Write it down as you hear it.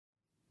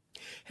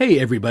Hey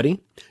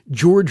everybody,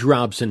 George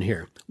Robson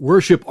here,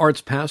 Worship Arts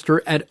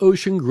Pastor at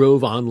Ocean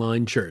Grove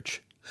Online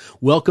Church.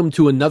 Welcome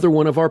to another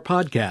one of our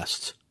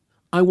podcasts.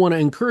 I want to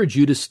encourage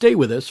you to stay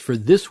with us for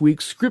this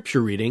week's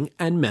scripture reading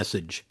and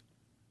message.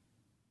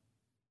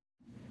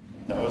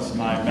 That was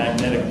my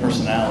magnetic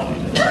personality.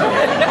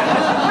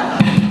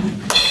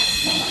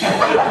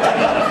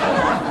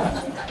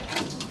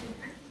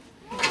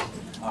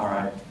 All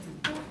right.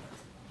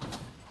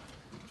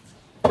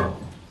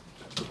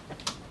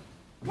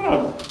 I'm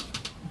going to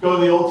go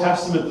to the Old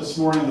Testament this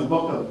morning, the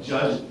book of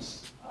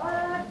Judges.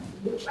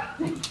 Is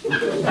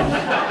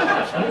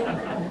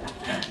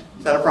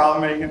that a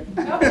problem, Megan?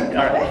 All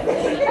right.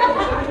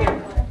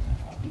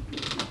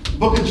 The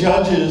book of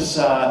Judges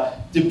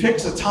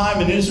depicts a time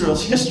in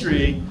Israel's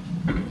history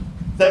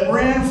that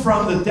ran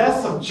from the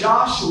death of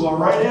Joshua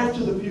right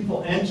after the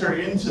people enter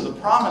into the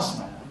Promised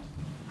Land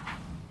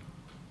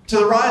to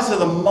the rise of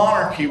the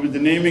monarchy with the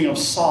naming of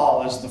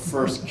Saul as the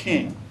first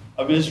king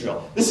of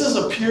Israel. This is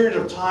a period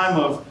of time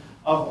of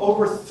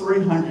over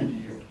 300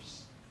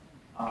 years.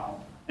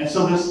 And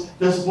so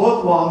this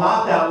book, while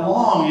not that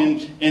long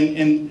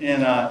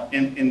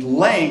in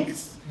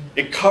length,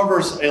 it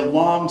covers a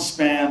long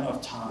span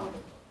of time.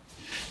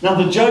 Now,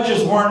 the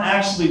judges weren't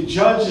actually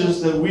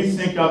judges that we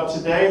think of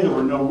today. There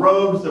were no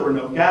robes, there were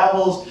no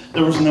gavels,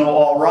 there was no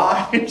all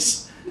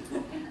rise.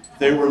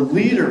 They were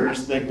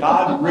leaders that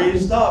God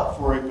raised up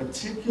for a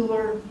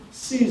particular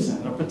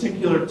season, a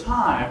particular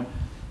time,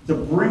 to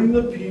bring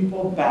the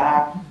people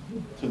back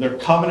to their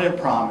covenant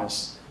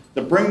promise,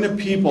 to bring the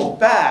people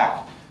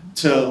back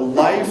to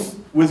life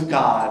with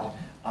God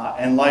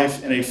and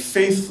life in a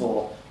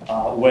faithful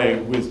way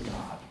with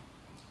God.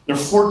 There are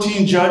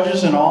 14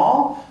 judges in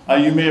all.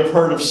 You may have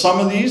heard of some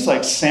of these,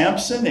 like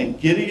Samson and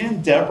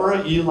Gideon,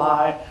 Deborah,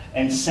 Eli,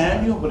 and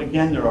Samuel. But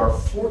again, there are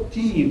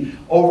 14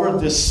 over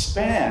this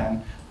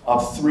span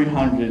of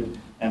 300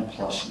 and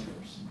plus years.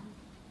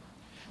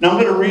 Now I'm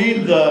going to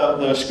read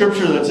the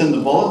scripture that's in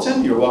the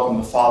bulletin. You're welcome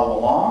to follow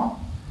along.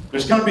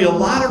 There's going to be a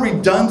lot of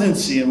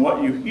redundancy in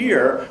what you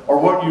hear or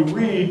what you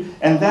read,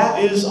 and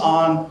that is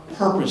on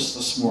purpose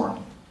this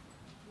morning.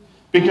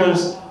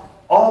 Because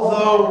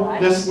although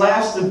this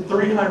lasted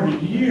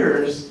 300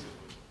 years,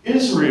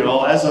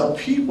 Israel as a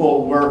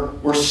people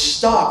were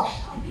stuck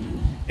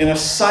in a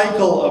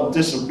cycle of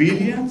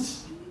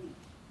disobedience,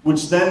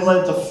 which then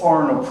led to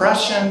foreign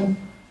oppression,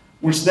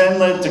 which then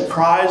led to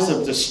cries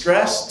of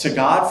distress to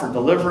God for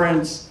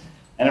deliverance,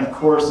 and of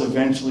course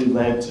eventually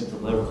led to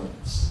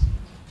deliverance.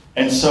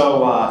 And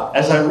so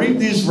as I read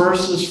these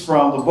verses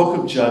from the book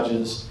of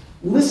Judges,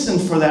 listen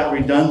for that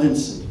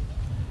redundancy.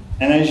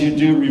 And as you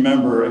do,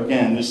 remember,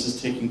 again, this is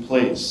taking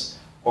place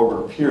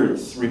over a period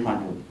of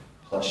 300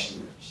 plus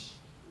years.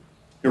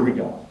 Here we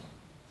go.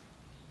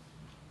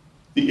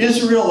 The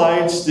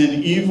Israelites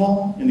did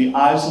evil in the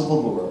eyes of the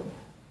Lord.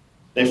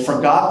 They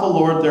forgot the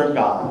Lord their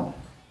God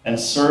and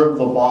served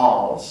the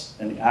Baals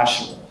and the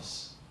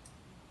Asherahs.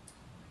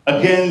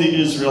 Again, the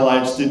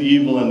Israelites did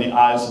evil in the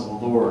eyes of the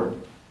Lord.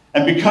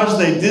 And because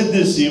they did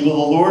this evil,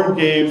 the Lord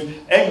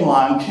gave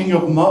Eglon, king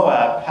of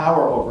Moab,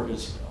 power over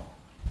Israel.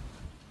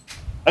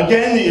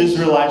 Again, the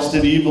Israelites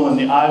did evil in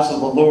the eyes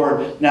of the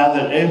Lord now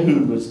that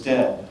Ehud was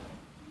dead.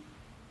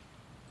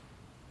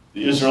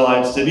 The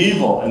Israelites did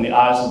evil in the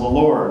eyes of the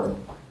Lord.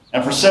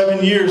 And for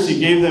 7 years he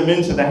gave them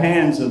into the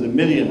hands of the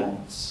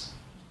Midianites.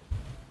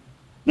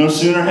 No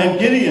sooner had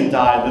Gideon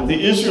died than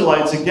the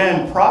Israelites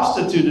again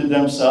prostituted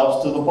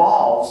themselves to the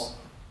Baals.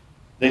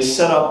 They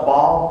set up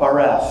Baal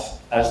Bereth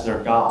as their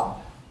god.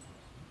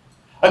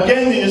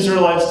 Again, the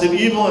Israelites did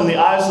evil in the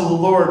eyes of the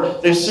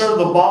Lord. They served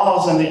the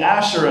Baals and the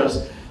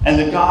Asherahs, and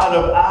the god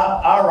of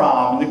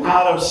Aram, and the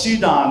god of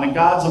Sidon, the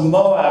gods of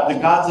Moab, the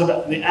gods of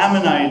the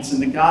Ammonites,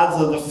 and the gods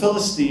of the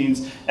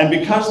Philistines. And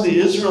because the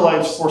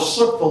Israelites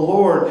forsook the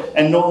Lord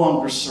and no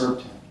longer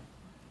served him.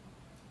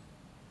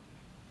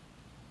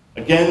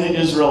 Again, the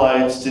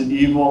Israelites did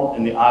evil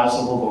in the eyes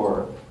of the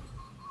Lord.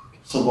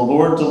 So the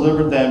Lord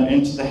delivered them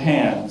into the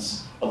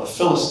hands of the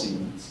Philistines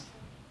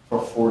for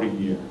 40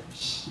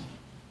 years.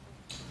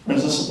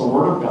 Friends, this is the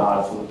word of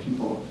God for the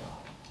people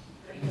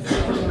of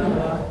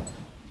God.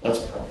 Let's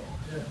pray.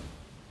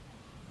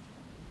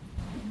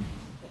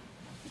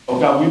 Oh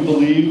God, we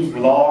believe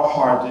with all our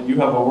heart that you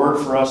have a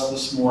word for us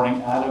this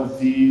morning out of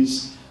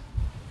these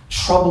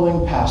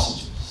troubling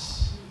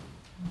passages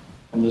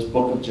from this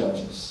book of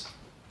Judges.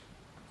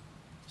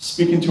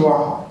 Speak into our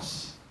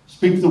hearts.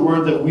 Speak the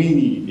word that we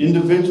need,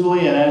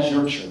 individually and as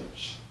your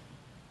church,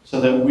 so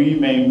that we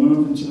may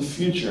move into the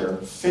future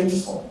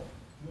faithful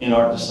in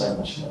our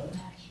discipleship.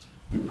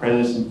 We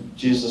pray this in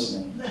Jesus'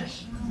 name.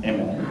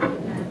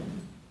 Amen.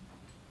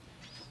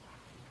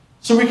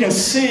 So we can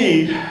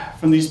see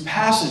from these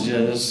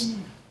passages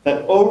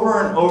that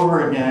over and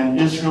over again,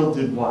 Israel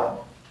did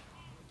what?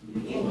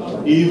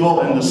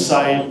 Evil in the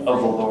sight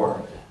of the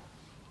Lord.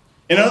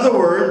 In other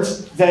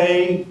words,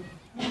 they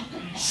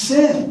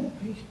sinned,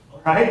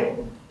 right?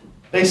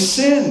 They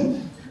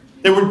sinned.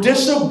 They were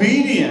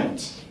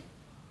disobedient.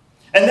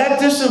 And that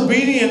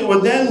disobedience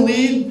would then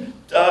lead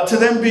to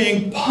them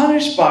being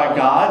punished by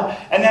God,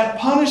 and that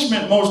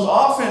punishment most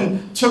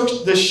often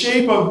took the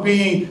shape of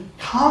being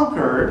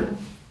conquered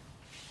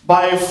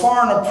by a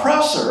foreign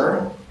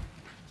oppressor.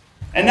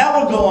 And that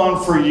would go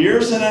on for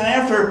years, and then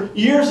after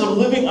years of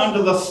living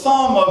under the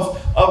thumb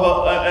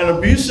of an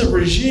abusive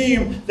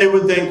regime, they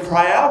would then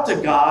cry out to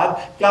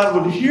God. God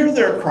would hear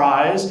their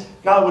cries.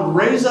 God would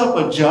raise up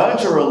a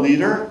judge or a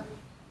leader.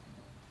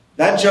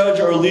 That judge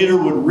or leader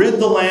would rid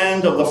the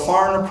land of the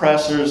foreign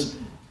oppressors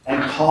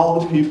and call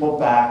the people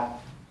back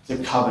to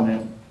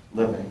covenant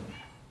living.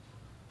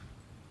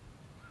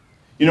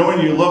 You know,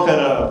 when you look at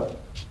a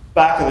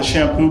back of the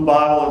shampoo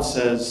bottle, it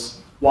says,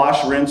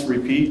 wash, rinse,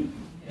 repeat.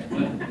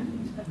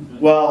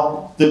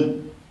 Well,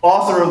 the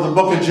author of the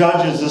book of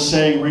Judges is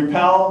saying,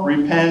 repel,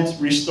 repent,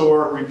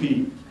 restore,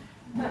 repeat.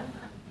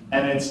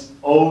 And it's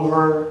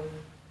over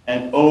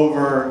and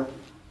over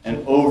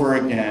and over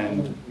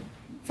again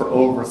for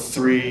over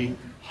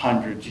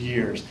 300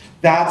 years.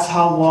 That's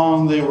how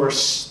long they were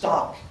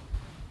stuck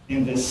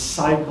in this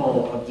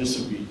cycle of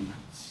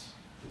disobedience.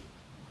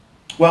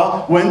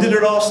 Well, when did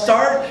it all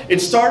start? It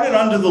started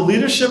under the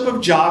leadership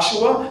of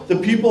Joshua. The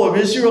people of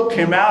Israel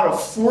came out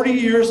of 40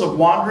 years of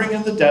wandering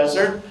in the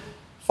desert,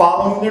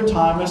 following their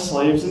time as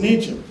slaves in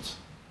Egypt.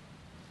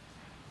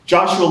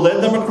 Joshua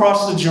led them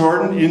across the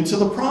Jordan into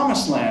the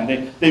Promised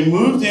Land. They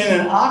moved in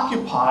and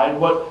occupied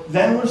what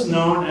then was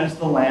known as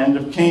the land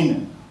of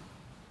Canaan.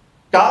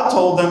 God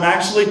told them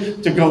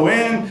actually to go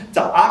in,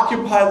 to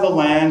occupy the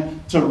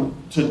land, to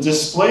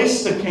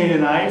displace the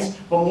Canaanites,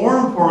 but more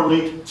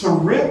importantly, to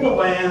rid the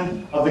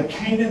land of the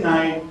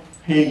Canaanite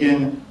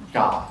pagan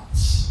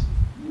gods.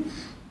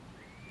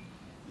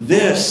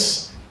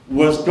 This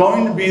was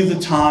going to be the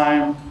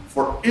time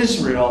for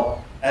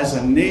Israel as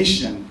a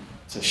nation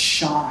to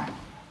shine.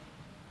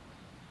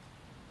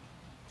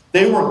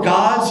 They were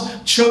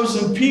God's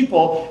chosen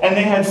people, and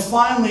they had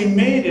finally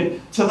made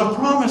it to the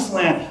Promised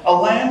Land, a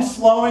land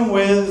flowing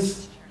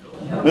with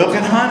milk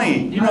and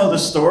honey. You know the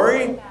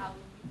story.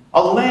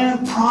 A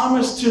land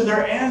promised to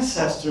their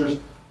ancestors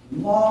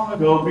long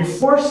ago,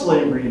 before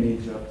slavery in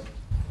Egypt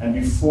and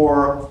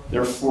before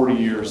their 40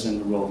 years in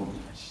the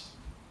wilderness.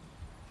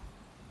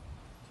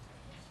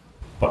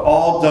 But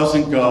all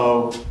doesn't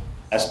go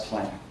as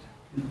planned.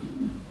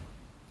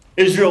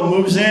 Israel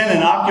moves in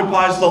and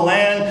occupies the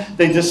land.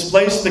 They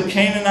displace the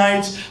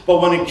Canaanites. But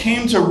when it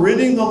came to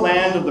ridding the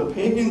land of the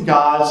pagan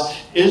gods,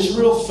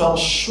 Israel fell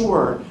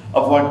short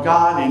of what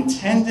God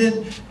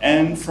intended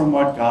and from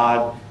what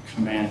God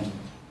commanded.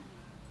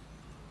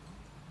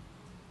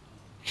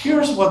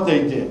 Here's what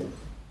they did.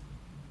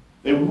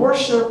 They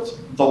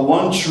worshipped the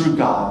one true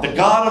God, the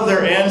God of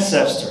their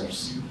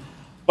ancestors.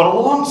 But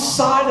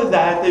alongside of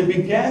that, they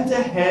began to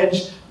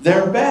hedge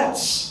their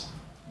bets.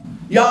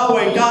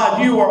 Yahweh,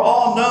 God, you are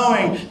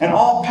all-knowing and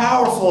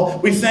all-powerful.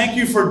 We thank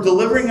you for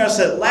delivering us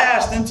at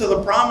last into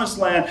the Promised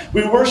Land.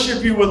 We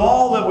worship you with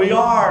all that we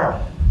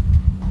are.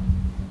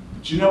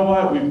 But you know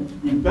what?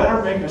 We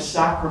better make a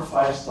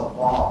sacrifice to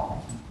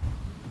Baal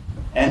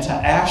and to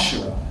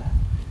Asherah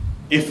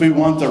if we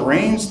want the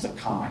rains to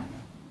come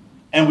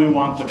and we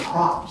want the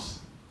crops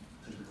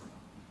to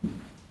grow.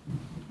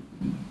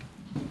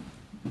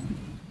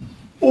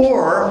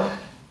 Or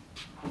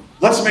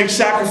let's make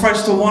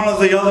sacrifice to one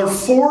of the other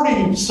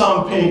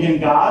 40-some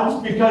pagan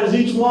gods, because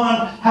each one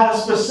had a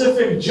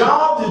specific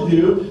job to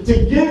do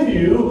to give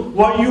you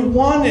what you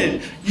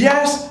wanted.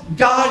 Yes,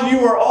 God,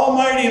 you are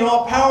almighty and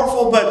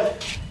all-powerful,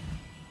 but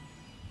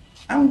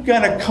I'm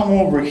going to come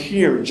over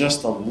here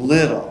just a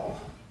little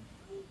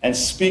and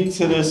speak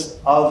to this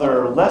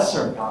other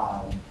lesser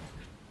god,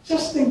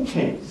 just in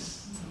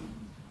case.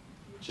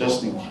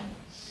 Just in case.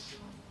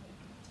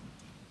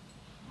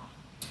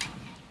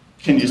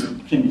 Can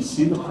you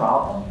see the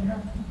problem here?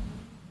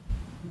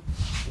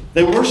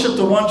 They worshiped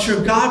the one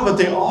true God, but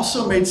they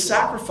also made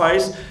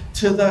sacrifice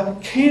to the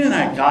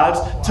Canaanite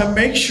gods to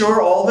make sure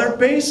all their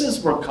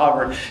bases were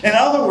covered. In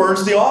other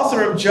words, the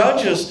author of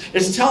Judges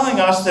is telling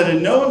us that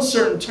in no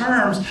uncertain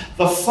terms,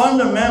 the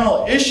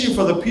fundamental issue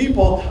for the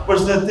people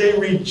was that they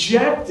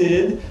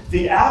rejected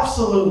the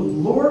absolute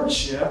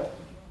lordship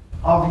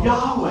of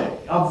Yahweh,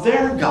 of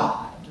their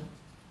God,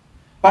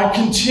 by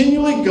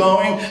continually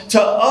going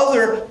to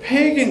other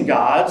pagan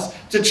gods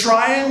to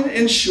try and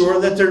ensure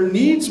that their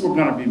needs were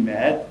going to be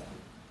met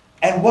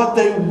and what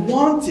they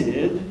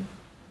wanted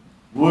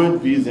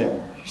would be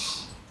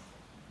theirs.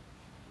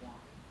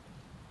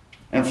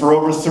 And for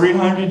over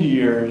 300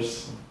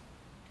 years,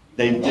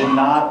 they did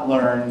not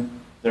learn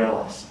their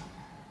lesson.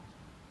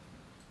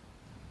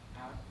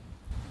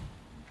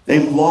 They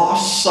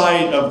lost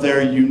sight of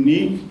their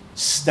unique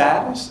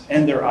status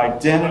and their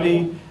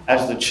identity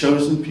as the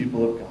chosen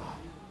people of God.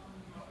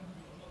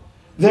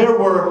 There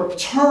were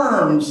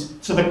terms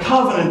to the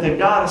covenant that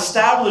God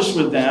established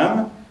with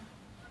them,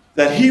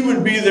 that He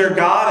would be their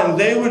God and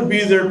they would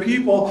be their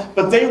people,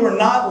 but they were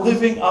not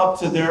living up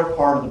to their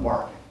part of the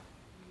bargain.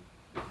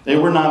 They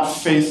were not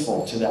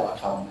faithful to that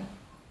covenant.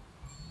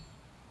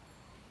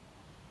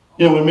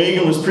 When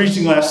Megan was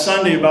preaching last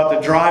Sunday about the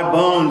dry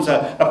bones,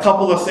 a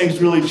couple of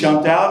things really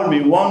jumped out at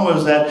me. One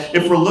was that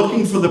if we're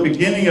looking for the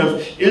beginning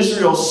of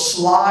Israel's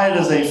slide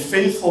as a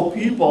faithful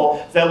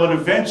people that would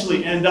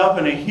eventually end up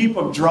in a heap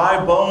of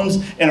dry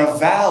bones in a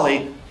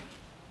valley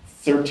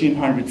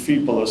 1,300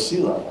 feet below sea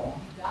level.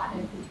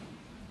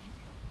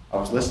 I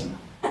was listening.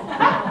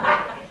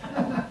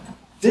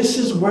 This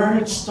is where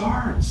it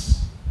starts.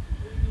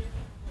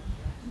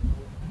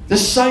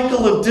 This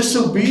cycle of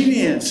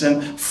disobedience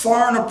and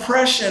foreign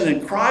oppression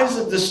and cries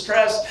of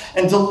distress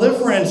and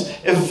deliverance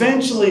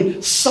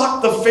eventually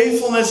suck the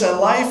faithfulness and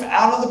life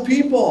out of the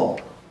people.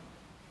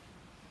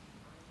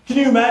 Can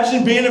you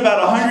imagine being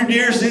about 100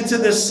 years into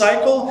this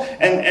cycle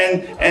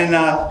and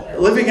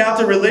living out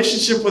the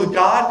relationship with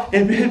God?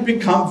 It had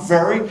become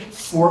very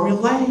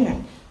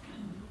formulaic.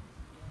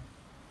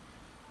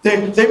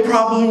 They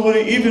probably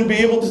wouldn't even be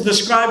able to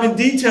describe in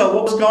detail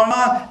what was going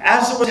on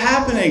as it was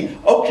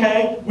happening.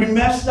 Okay, we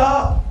messed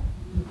up.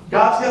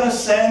 God's going to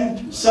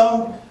send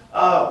some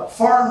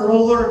foreign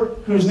ruler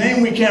whose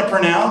name we can't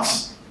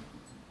pronounce.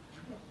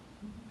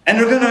 And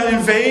they're going to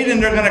invade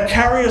and they're going to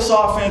carry us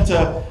off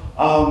into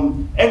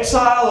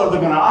exile, or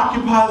they're going to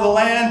occupy the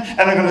land,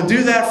 and they're going to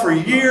do that for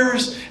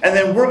years. And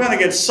then we're going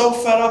to get so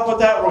fed up with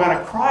that, we're going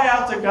to cry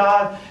out to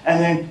God, and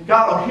then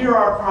God will hear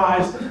our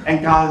cries,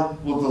 and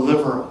God will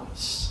deliver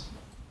us.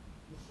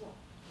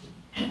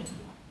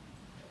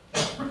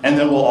 And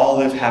then we'll all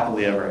live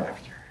happily ever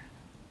after.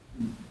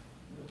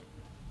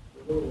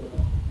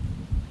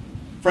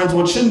 Friends,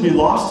 what shouldn't be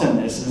lost in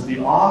this is the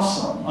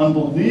awesome,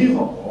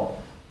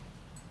 unbelievable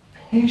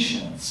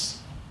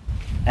patience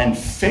and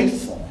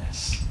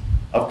faithfulness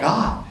of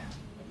God.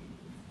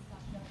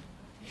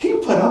 He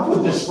put up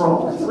with this for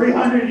over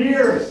 300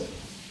 years.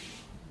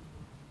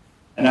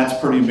 And that's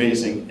pretty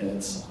amazing in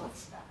itself.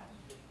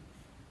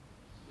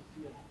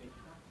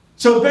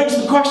 So it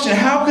begs the question,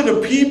 how could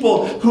a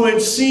people who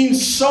had seen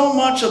so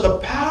much of the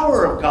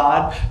power of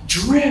God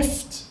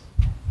drift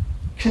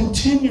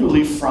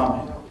continually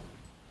from it?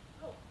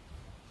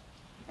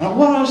 I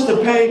want us to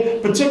pay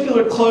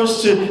particular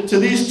close to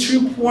these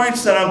 2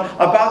 points that I'm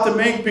about to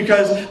make,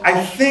 because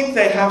I think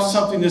they have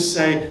something to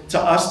say to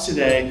us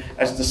today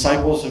as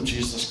disciples of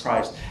Jesus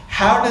Christ.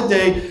 How did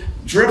they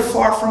drift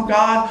far from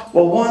God?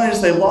 Well, one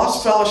is they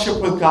lost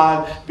fellowship with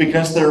God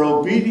because their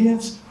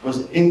obedience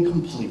was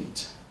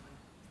incomplete.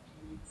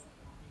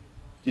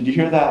 Did you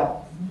hear that?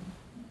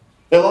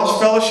 They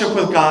lost fellowship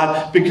with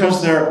God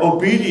because their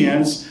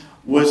obedience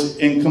was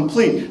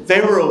incomplete.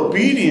 They were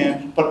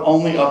obedient, but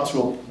only up to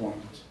a point.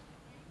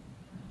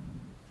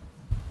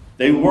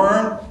 They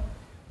weren't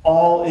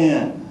all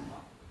in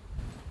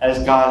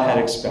as God had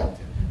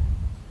expected.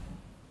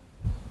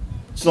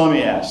 So let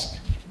me ask,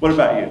 what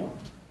about you?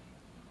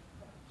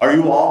 Are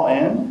you all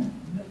in?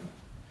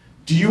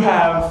 Do you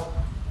have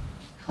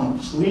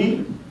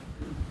complete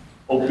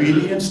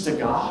obedience to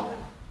God?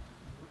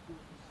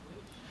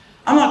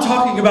 I'm not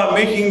talking about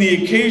making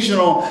the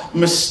occasional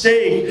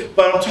mistake,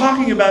 but I'm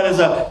talking about as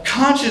a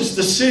conscious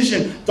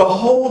decision to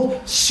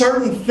hold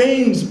certain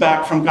things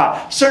back from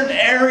God, certain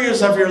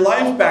areas of your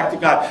life back to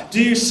God.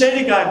 Do you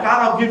say to God,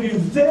 God, I'll give you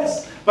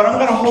this, but I'm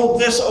going to hold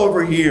this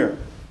over here.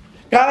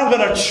 God, I'm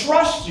going to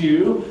trust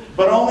you,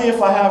 but only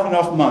if I have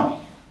enough money.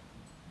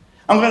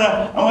 I'm going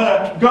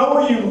to go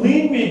where you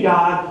lead me,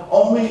 God,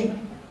 only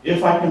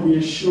if I can be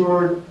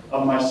assured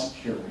of my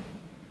security.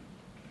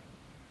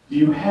 Do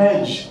you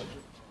hedge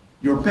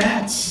your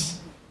bets?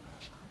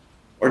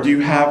 Or do you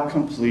have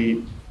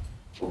complete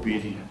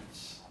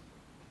obedience?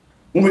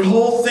 When we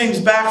hold things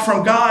back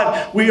from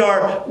God, we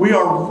are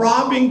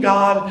robbing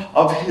God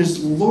of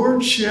His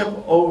lordship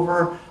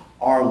over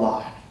our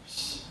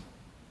lives.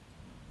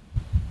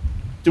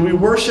 Do we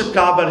worship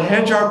God but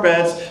hedge our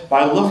bets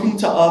by looking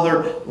to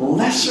other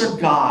lesser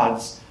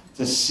gods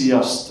to see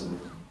us through?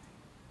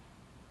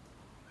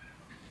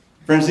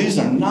 Friends, these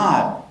are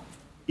not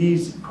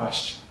easy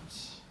questions.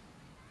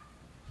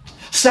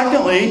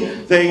 Secondly,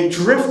 they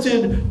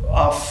drifted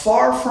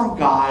far from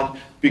God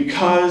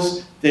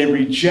because they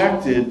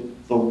rejected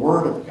the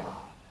Word of God.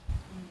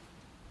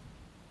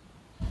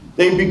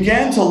 They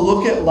began to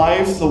look at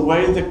life the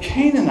way the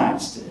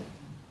Canaanites did.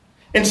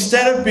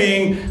 Instead of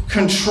being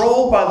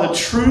controlled by the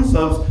truth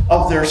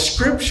of their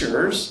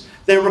scriptures,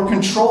 they were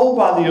controlled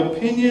by the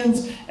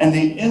opinions and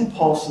the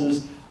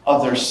impulses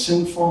of their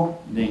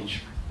sinful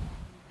nature.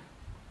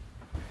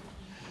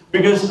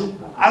 Because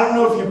I don't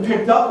know if you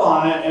picked up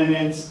on it, and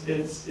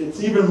it's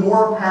even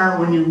more apparent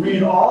when you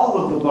read all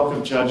of the book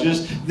of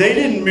Judges. They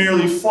didn't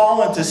merely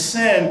fall into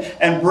sin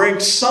and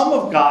break some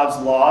of God's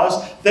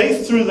laws.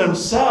 They threw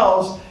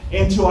themselves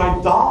into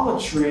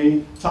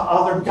idolatry to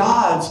other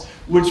gods,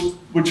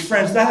 which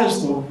friends, that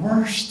is the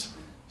worst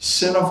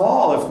sin of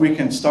all. If we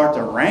can start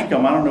to rank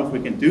them, I don't know if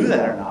we can do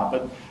that or not,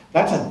 but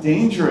that's a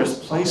dangerous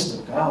place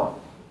to go.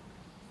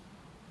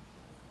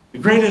 The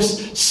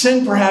greatest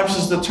sin, perhaps,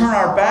 is to turn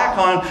our back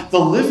on the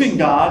living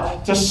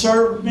God to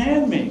serve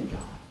man-made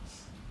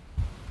gods.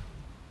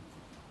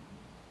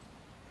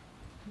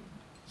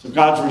 So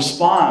God's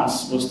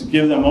response was to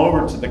give them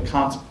over to the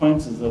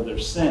consequences of their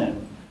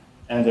sin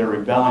and their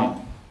rebellion. It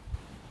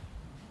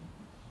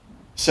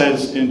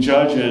says in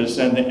Judges,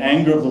 and the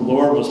anger of the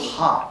Lord was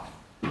hot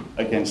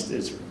against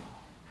Israel.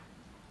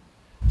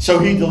 So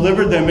he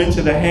delivered them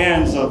into the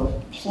hands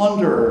of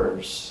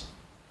plunderers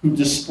who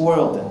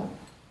despoiled them.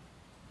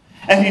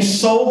 And he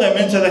sold them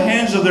into the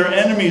hands of their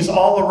enemies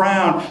all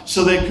around,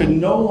 so they could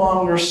no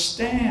longer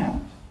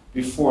stand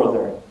before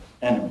their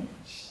enemies.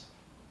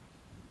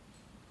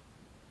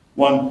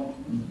 One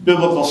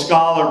biblical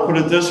scholar put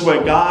it this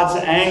way: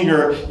 God's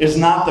anger is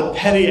not the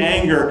petty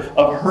anger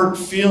of hurt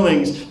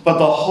feelings, but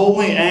the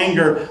holy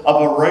anger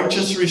of a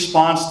righteous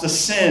response to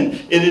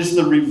sin. It is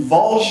the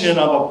revulsion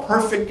of a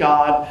perfect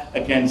God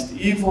against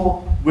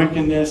evil,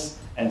 wickedness,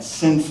 and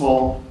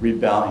sinful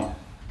rebellion.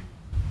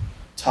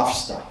 Tough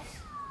stuff.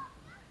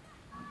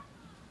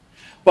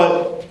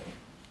 But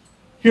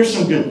here's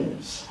some good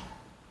news.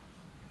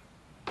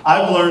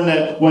 I've learned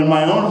that when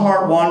my own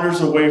heart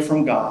wanders away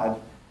from God,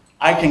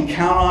 I can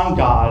count on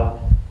God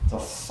to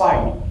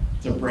fight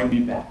to bring me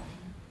back.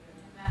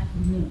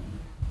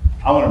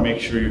 I want to make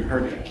sure you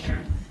heard that.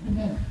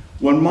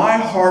 When my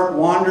heart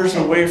wanders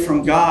away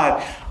from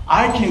God,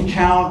 I can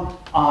count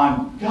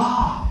on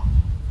God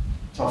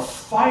to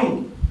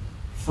fight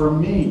for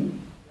me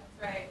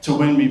to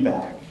win me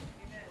back.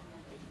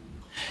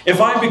 If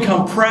I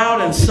become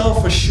proud and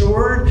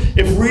self-assured,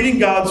 if reading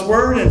God's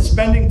Word and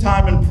spending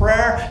time in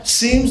prayer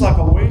seems like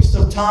a waste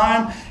of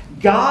time,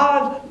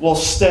 God will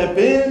step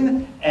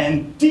in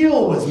and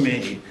deal with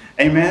me.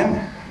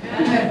 Amen?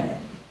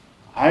 Amen.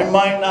 I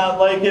might not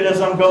like it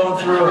as I'm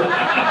going through it.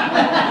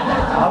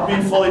 I'll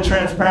be fully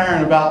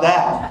transparent about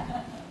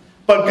that.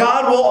 But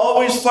God will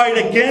always fight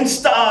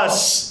against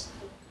us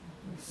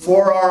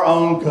for our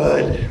own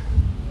good.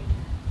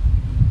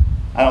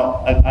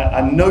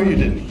 I know you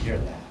didn't hear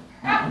that.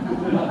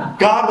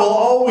 God will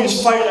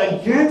always fight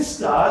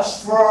against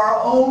us for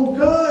our own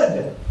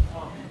good.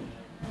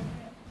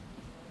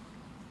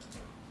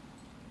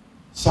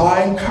 So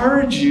I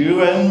encourage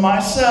you and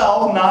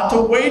myself not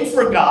to wait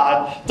for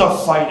God to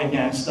fight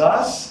against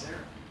us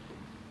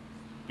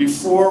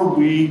before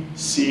we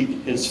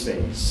seek His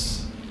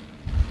face,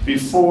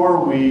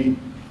 before we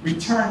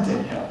return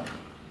to Him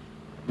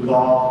with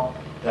all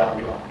that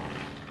we are.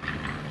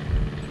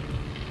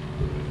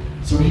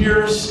 So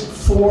here's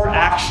 4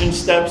 action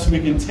steps we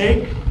can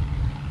take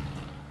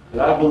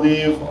that I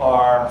believe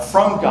are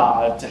from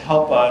God to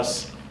help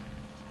us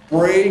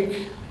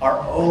break our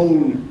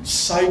own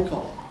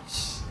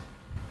cycles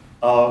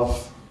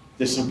of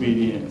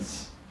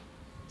disobedience.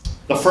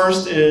 The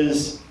first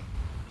is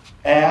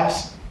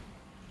ask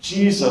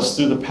Jesus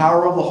through the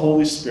power of the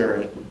Holy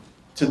Spirit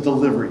to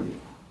deliver you.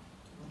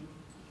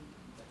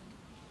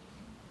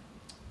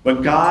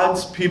 When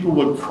God's people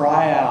would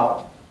cry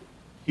out,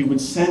 He would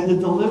send a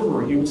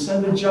deliverer. He would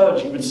send a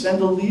judge. He would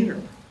send a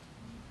leader.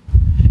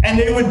 And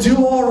they would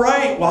do all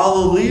right while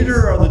the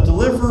leader or the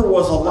deliverer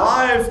was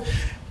alive.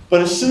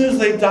 But as soon as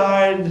they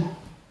died,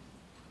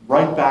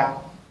 right back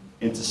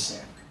into sin.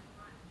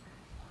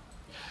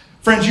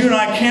 Friends, you and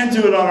I can't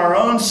do it on our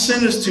own.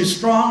 Sin is too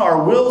strong.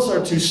 Our wills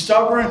are too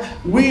stubborn.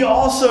 We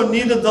also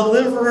need a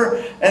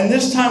deliverer. And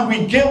this time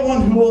we get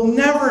one who will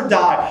never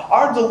die.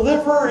 Our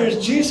deliverer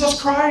is Jesus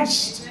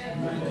Christ.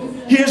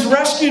 He has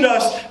rescued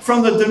us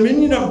from the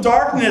dominion of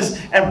darkness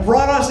and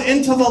brought us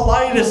into the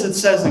light, as it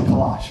says in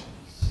Colossians.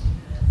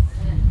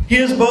 He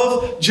is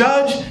both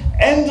judge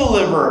and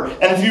deliverer.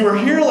 And if you were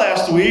here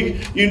last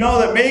week, you know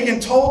that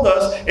Megan told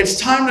us it's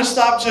time to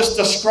stop just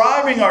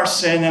describing our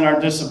sin and our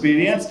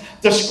disobedience,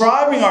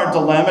 describing our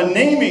dilemma,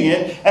 naming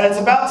it, and it's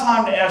about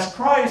time to ask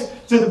Christ,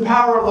 through the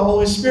power of the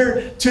Holy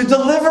Spirit, to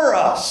deliver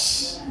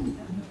us.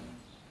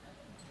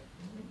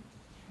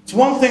 It's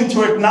one thing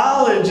to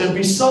acknowledge and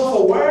be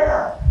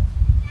self-aware.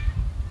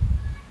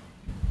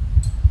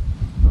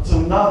 It's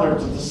another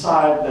to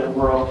decide that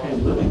we're okay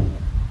living.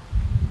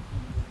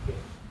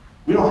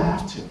 We don't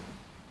have to.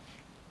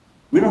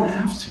 We don't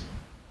have to.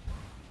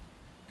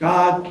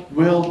 God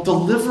will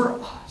deliver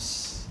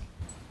us.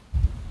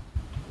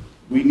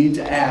 We need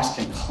to ask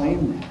and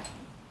claim that.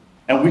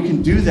 And we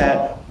can do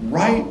that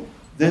right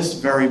this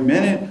very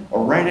minute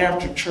or right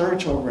after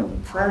church over in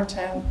the prayer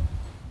tent.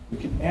 We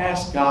can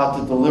ask God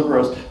to deliver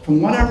us from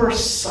whatever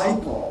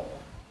cycle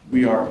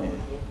we are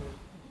in.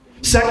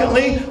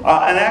 Secondly,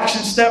 an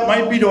action step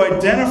might be to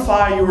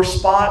identify your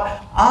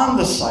spot on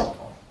the cycle.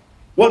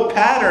 What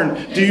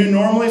pattern do you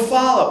normally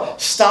follow?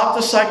 Stop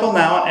the cycle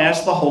now and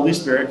ask the Holy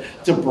Spirit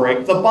to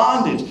break the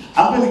bondage.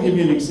 I'm going to give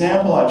you an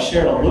example. I've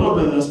shared a little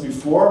bit of this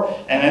before,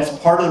 and that's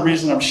part of the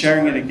reason I'm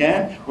sharing it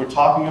again. We're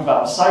talking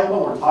about a cycle.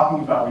 We're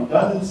talking about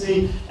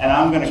redundancy, and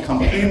I'm going to come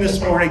clean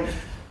this morning.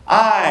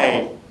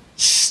 I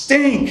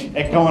stink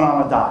at going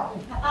on a diet.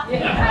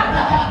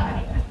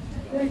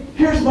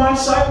 Here's my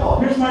cycle.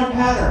 Here's my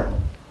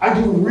pattern. I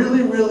do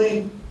really,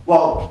 really,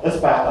 well, let's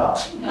back up.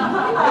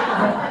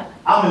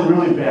 I'm in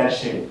really bad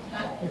shape.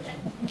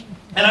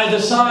 And I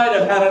decide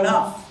I've had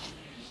enough.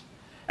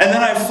 And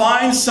then I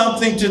find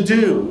something to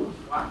do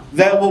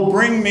that will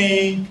bring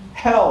me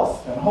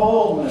health and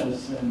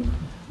wholeness and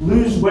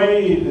lose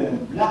weight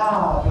and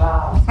blah,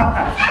 blah.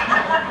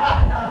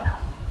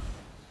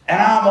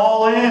 and I'm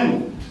all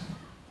in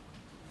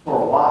for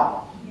a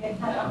while.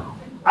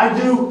 I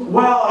do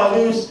well, I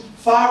lose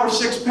 5 or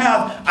 6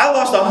 pounds. I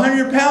lost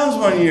 100 pounds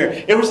one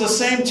year. It was the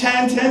same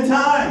 10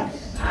 times.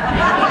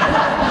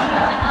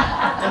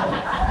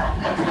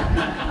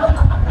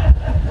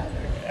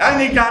 I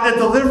need God to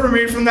deliver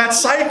me from that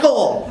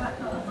cycle.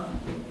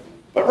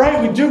 But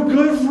right, we do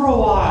good for a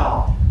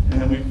while, and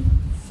then we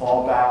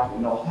fall back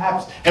and it all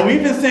happens. And we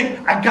even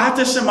think, I got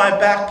this in my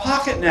back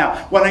pocket now.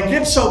 When I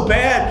get so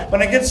bad,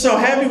 when I get so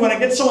heavy, when I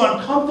get so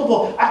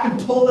uncomfortable, I can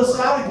pull this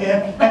out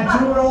again and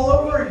do it all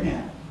over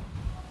again.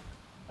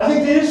 I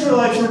think the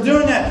Israelites were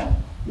doing that.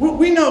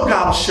 We know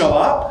God will show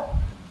up.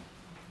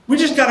 We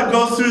just got to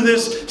go through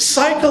this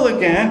cycle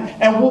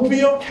again and we'll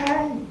be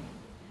okay.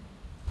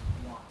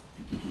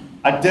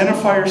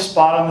 Identify your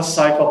spot on the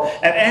cycle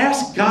and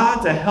ask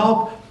God to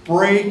help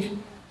break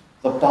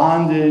the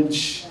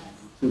bondage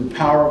through the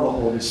power of the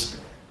Holy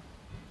Spirit.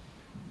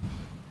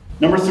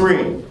 Number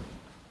 3,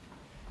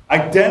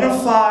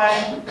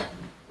 identify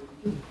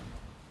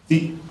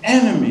the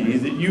enemy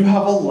that you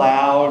have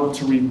allowed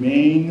to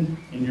remain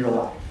in your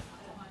life.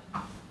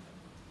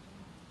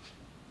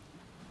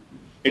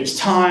 It's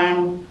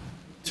time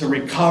to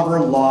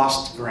recover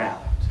lost ground.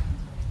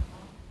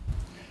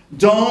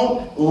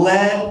 Don't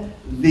let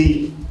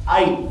the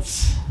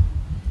ites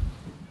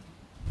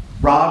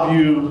rob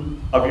you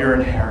of your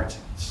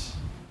inheritance.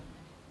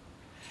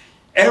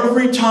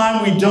 Every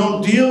time we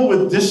don't deal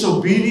with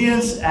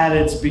disobedience at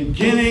its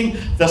beginning,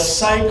 the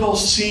cycle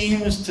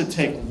seems to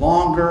take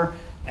longer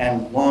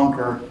and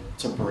longer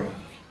to break,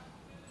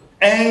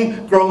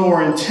 and grow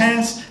more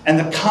intense, and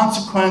the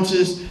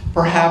consequences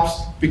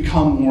perhaps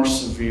become more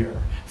severe.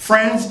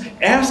 Friends,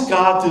 ask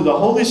God through the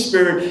Holy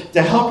Spirit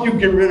to help you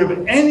get rid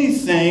of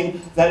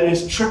anything that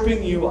is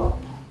tripping you up.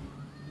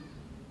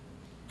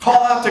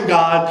 Call out to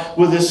God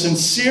with a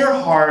sincere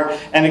heart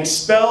and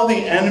expel the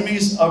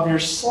enemies of your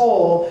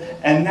soul,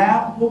 and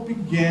that will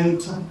begin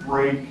to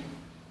break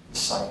the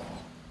cycle.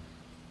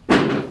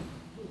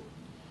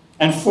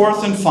 And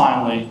fourth and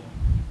finally,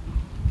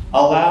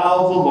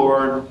 allow the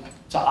Lord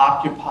to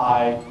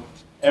occupy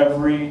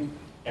every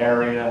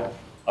area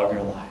of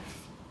your life.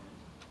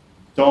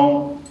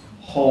 Don't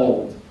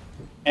hold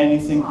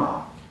anything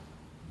back.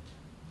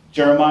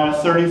 Jeremiah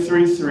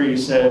 33:3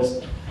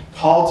 says,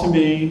 "Call to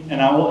me,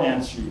 and I will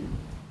answer you.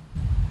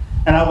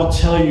 And I will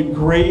tell you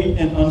great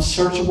and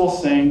unsearchable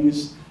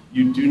things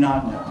you do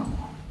not know."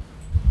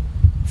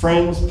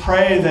 Friends,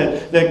 pray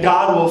that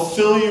God will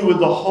fill you with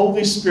the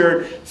Holy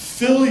Spirit,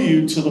 fill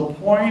you to the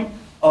point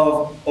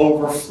of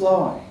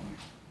overflowing,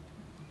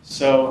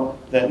 so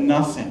that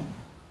nothing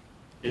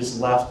is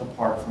left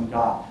apart from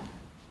God.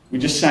 We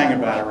just sang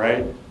about it,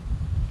 right?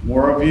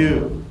 More of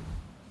you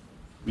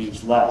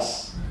means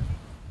less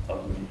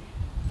of me.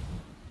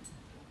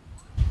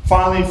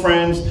 Finally,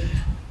 friends,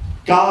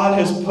 God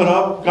put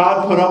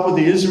up with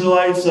the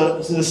Israelites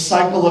this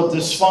cycle of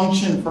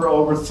dysfunction for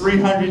over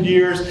 300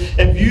 years.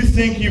 If you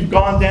think you've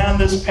gone down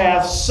this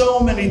path so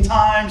many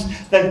times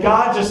that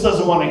God just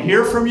doesn't want to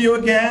hear from you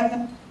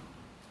again,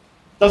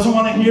 doesn't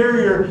want to hear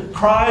your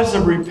cries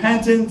of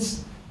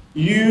repentance,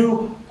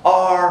 you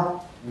are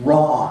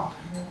wrong.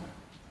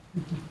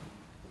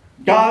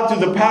 God, through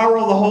the power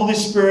of the Holy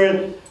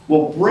Spirit,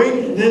 will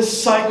break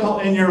this cycle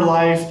in your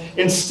life.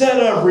 Instead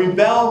of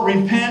rebel,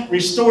 repent,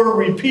 restore,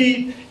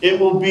 repeat, it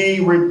will be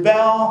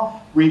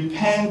rebel,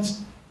 repent,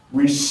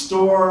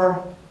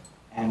 restore,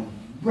 and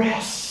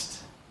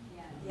rest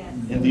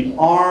in the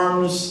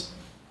arms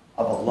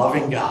of a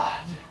loving God.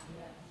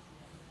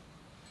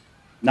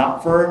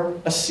 Not for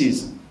a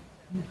season,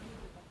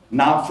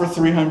 not for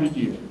 300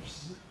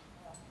 years,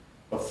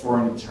 but for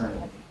an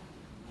eternity.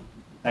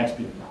 Thanks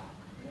be to God.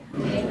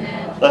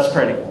 Amen. Let's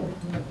pray together.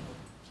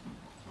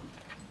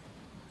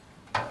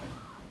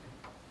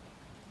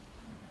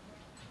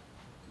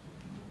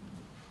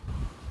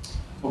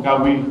 Well,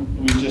 God,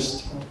 we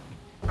just,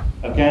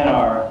 again,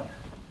 are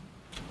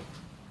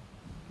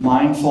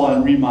mindful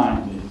and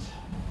reminded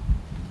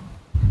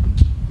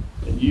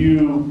that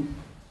you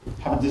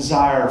have a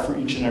desire for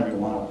each and every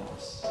one of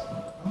us.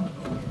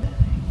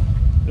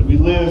 That we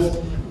live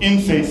in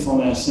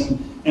faithfulness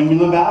and we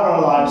live out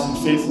our lives in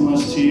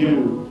faithfulness to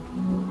you.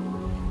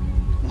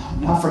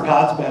 Not for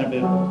God's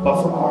benefit,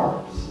 but for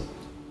ours.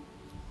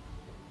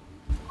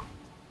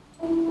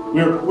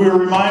 We're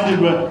reminded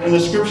when the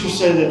scriptures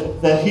say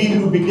that he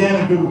who began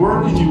a good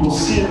work in you will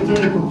see it through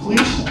to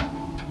completion.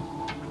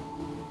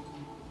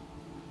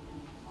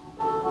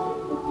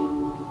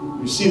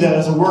 We see that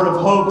as a word of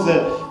hope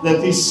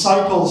that these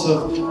cycles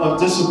of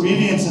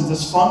disobedience and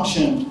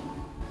dysfunction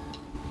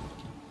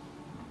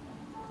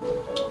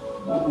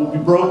will be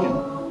broken.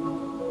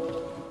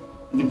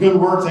 And the good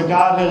work that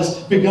God has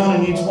begun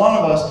in each one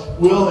of us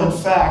will, in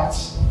fact,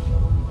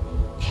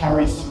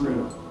 carry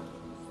through,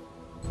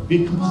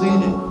 be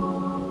completed,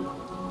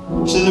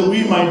 so that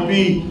we might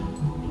be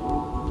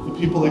the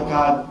people that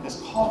God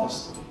has called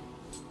us to be,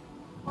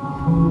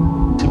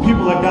 the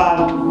people that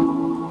God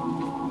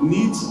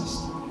needs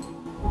us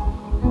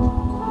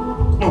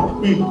to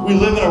be. We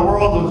live in a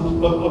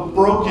world of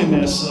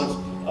brokenness,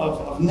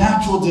 of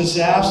natural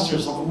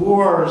disasters, of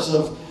wars,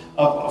 of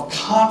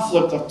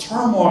conflict, of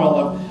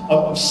turmoil,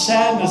 of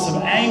sadness, of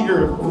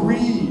anger, of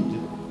greed.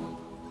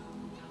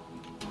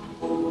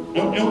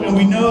 And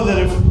we know that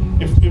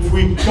if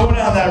we go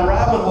down that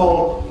rabbit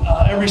hole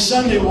every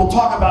Sunday, we'll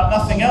talk about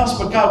nothing else.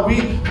 But God,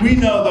 we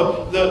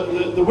know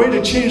the way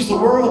to change the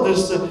world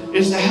is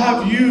to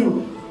have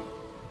you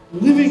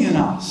living in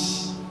us.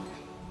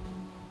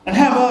 And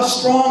have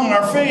us strong in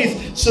our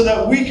faith so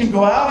that we can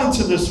go out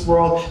into this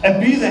world and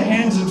be the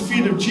hands and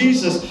feet of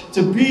Jesus,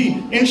 to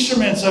be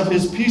instruments of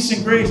his peace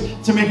and grace,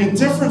 to make a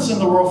difference in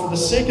the world for the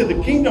sake of the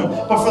kingdom,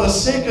 but for the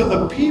sake of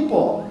the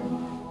people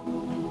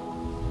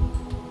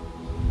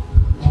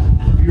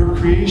of your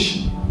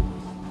creation.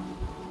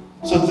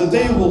 So that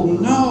they will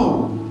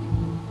know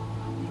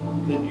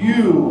that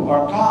you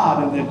are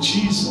God and that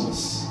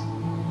Jesus is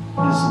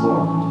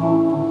Lord.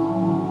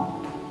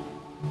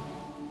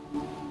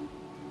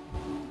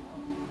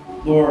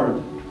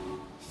 Lord,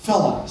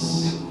 fill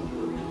us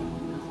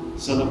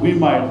so that we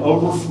might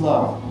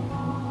overflow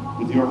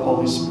with your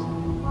Holy Spirit.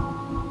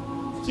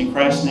 It's in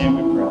Christ's name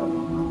we pray.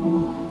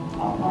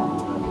 Amen.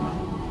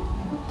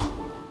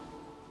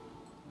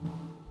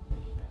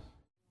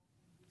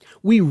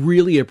 We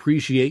really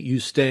appreciate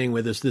you staying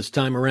with us this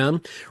time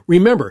around.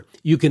 Remember,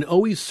 you can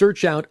always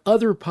search out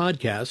other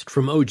podcasts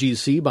from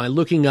OGC by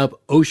looking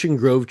up Ocean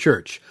Grove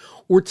Church,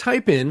 or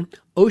type in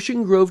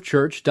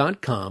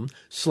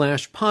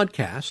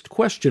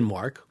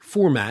oceangrovechurch.com/podcast ?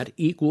 Format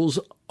equals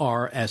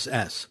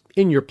RSS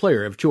in your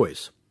player of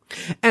choice.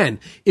 And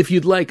if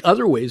you'd like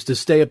other ways to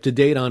stay up to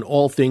date on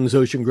all things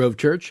Ocean Grove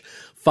Church,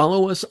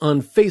 follow us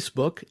on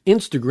Facebook,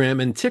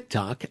 Instagram, and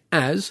TikTok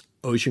as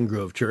Ocean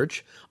Grove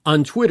Church,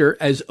 on Twitter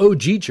as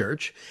OG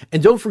Church,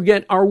 and don't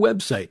forget our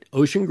website,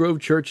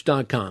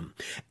 oceangrovechurch.com.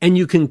 And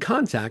you can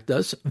contact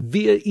us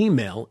via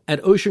email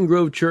at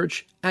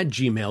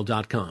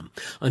oceangrovechurch@gmail.com.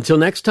 Until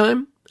next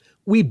time,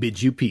 we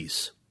bid you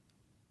peace.